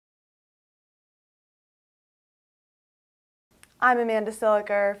I'm Amanda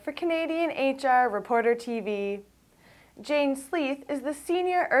Siliker for Canadian HR Reporter TV. Jane Sleeth is the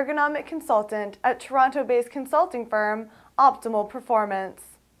Senior Ergonomic Consultant at Toronto-based consulting firm Optimal Performance.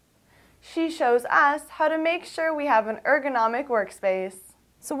 She shows us how to make sure we have an ergonomic workspace.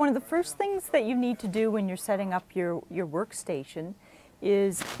 So one of the first things that you need to do when you're setting up your workstation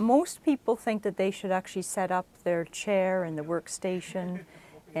is most people think that they should actually set up their chair and the workstation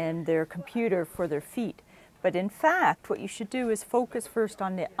and their computer for their feet. But in fact, what you should do is focus first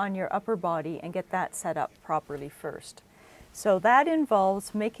on your upper body and get that set up properly first. So that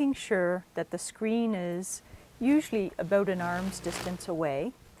involves making sure that the screen is usually about an arm's distance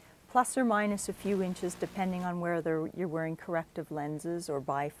away, plus or minus a few inches depending on whether you're wearing corrective lenses or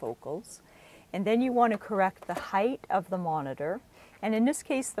bifocals. And then you want to correct the height of the monitor. And in this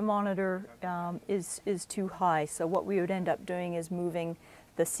case, the monitor is too high. So what we would end up doing is moving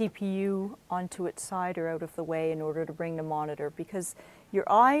the CPU onto its side or out of the way in order to bring the monitor, because your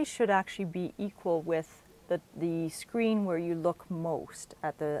eyes should actually be equal with the screen where you look most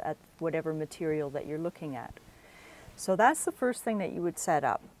at whatever material that you're looking at. So that's the first thing that you would set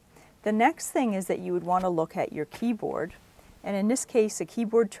up. The next thing is that you would want to look at your keyboard, and in this case a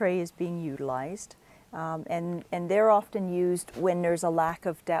keyboard tray is being utilized. And they're often used when there's a lack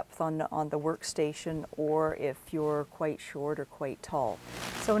of depth on the workstation, or if you're quite short or quite tall.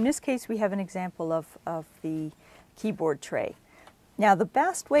 So in this case we have an example of the keyboard tray. Now the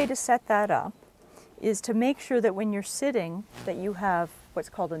best way to set that up is to make sure that when you're sitting that you have what's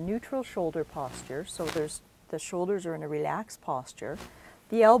called a neutral shoulder posture. So the shoulders are in a relaxed posture,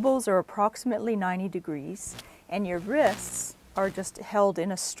 the elbows are approximately 90 degrees, and your wrists are just held in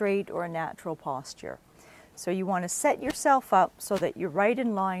a straight or a natural posture. So you want to set yourself up so that you're right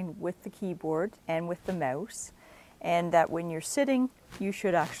in line with the keyboard and with the mouse, and that when you're sitting you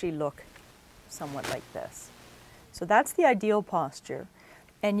should actually look somewhat like this. So that's the ideal posture,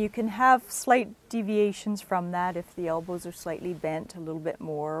 and you can have slight deviations from that if the elbows are slightly bent a little bit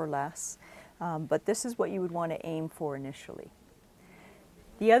more or less, but this is what you would want to aim for initially.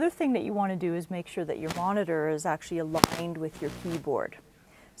 The other thing that you want to do is make sure that your monitor is actually aligned with your keyboard.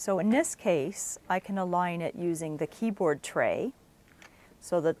 So in this case, I can align it using the keyboard tray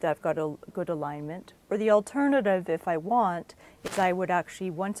so that I've got a good alignment. Or the alternative, if I want, is I would actually,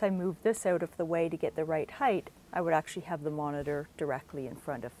 once I move this out of the way to get the right height, I would actually have the monitor directly in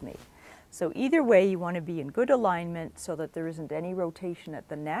front of me. So either way, you want to be in good alignment so that there isn't any rotation at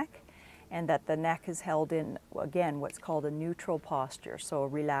the neck, and that the neck is held in, again, what's called a neutral posture, so a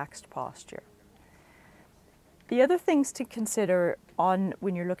relaxed posture. The other things to consider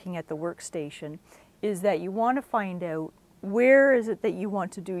when you're looking at the workstation is that you want to find out where is it that you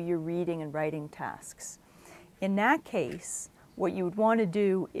want to do your reading and writing tasks. In that case, what you would want to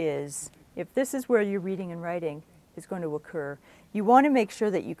do is, if this is where your reading and writing is going to occur, you want to make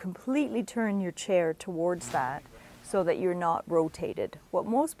sure that you completely turn your chair towards that, so that you're not rotated. What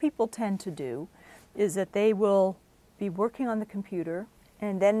most people tend to do is that they will be working on the computer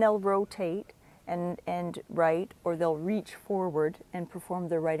and then they'll rotate and write, or they'll reach forward and perform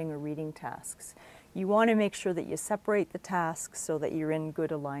their writing or reading tasks. You want to make sure that you separate the tasks so that you're in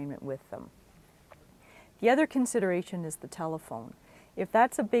good alignment with them. The other consideration is the telephone. If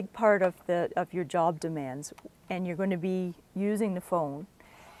that's a big part of your job demands and you're going to be using the phone,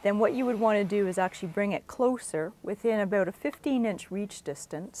 then what you would want to do is actually bring it closer within about a 15-inch reach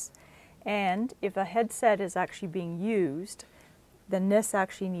distance. And if a headset is actually being used, then this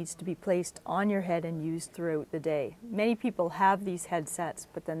actually needs to be placed on your head and used throughout the day. Many people have these headsets,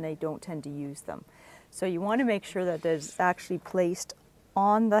 but then they don't tend to use them. So you want to make sure that it's actually placed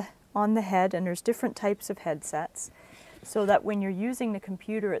on the head, and there's different types of headsets, so that when you're using the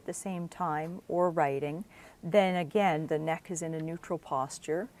computer at the same time or writing, then again the neck is in a neutral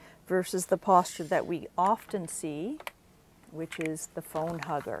posture versus the posture that we often see, which is the phone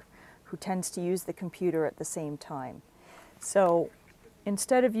hugger, who tends to use the computer at the same time. So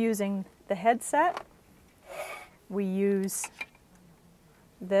instead of using the headset, we use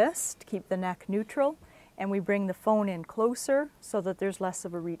this to keep the neck neutral, and we bring the phone in closer so that there's less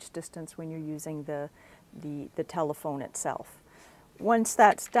of a reach distance when you're using the telephone itself. Once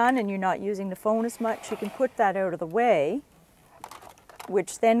that's done and you're not using the phone as much, you can put that out of the way,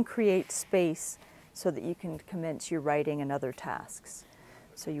 which then creates space so that you can commence your writing and other tasks.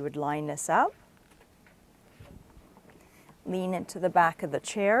 So you would line this up, lean into the back of the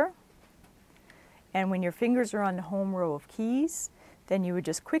chair, and when your fingers are on the home row of keys, then you would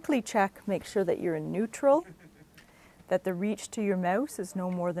just quickly check, make sure that you're in neutral, that the reach to your mouse is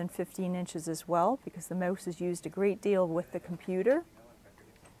no more than 15 inches as well, because the mouse is used a great deal with the computer.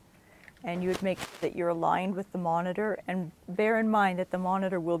 and you would make sure that you're aligned with the monitor, and bear in mind that the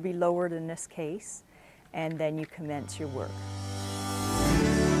monitor will be lowered in this case, and then you commence your work.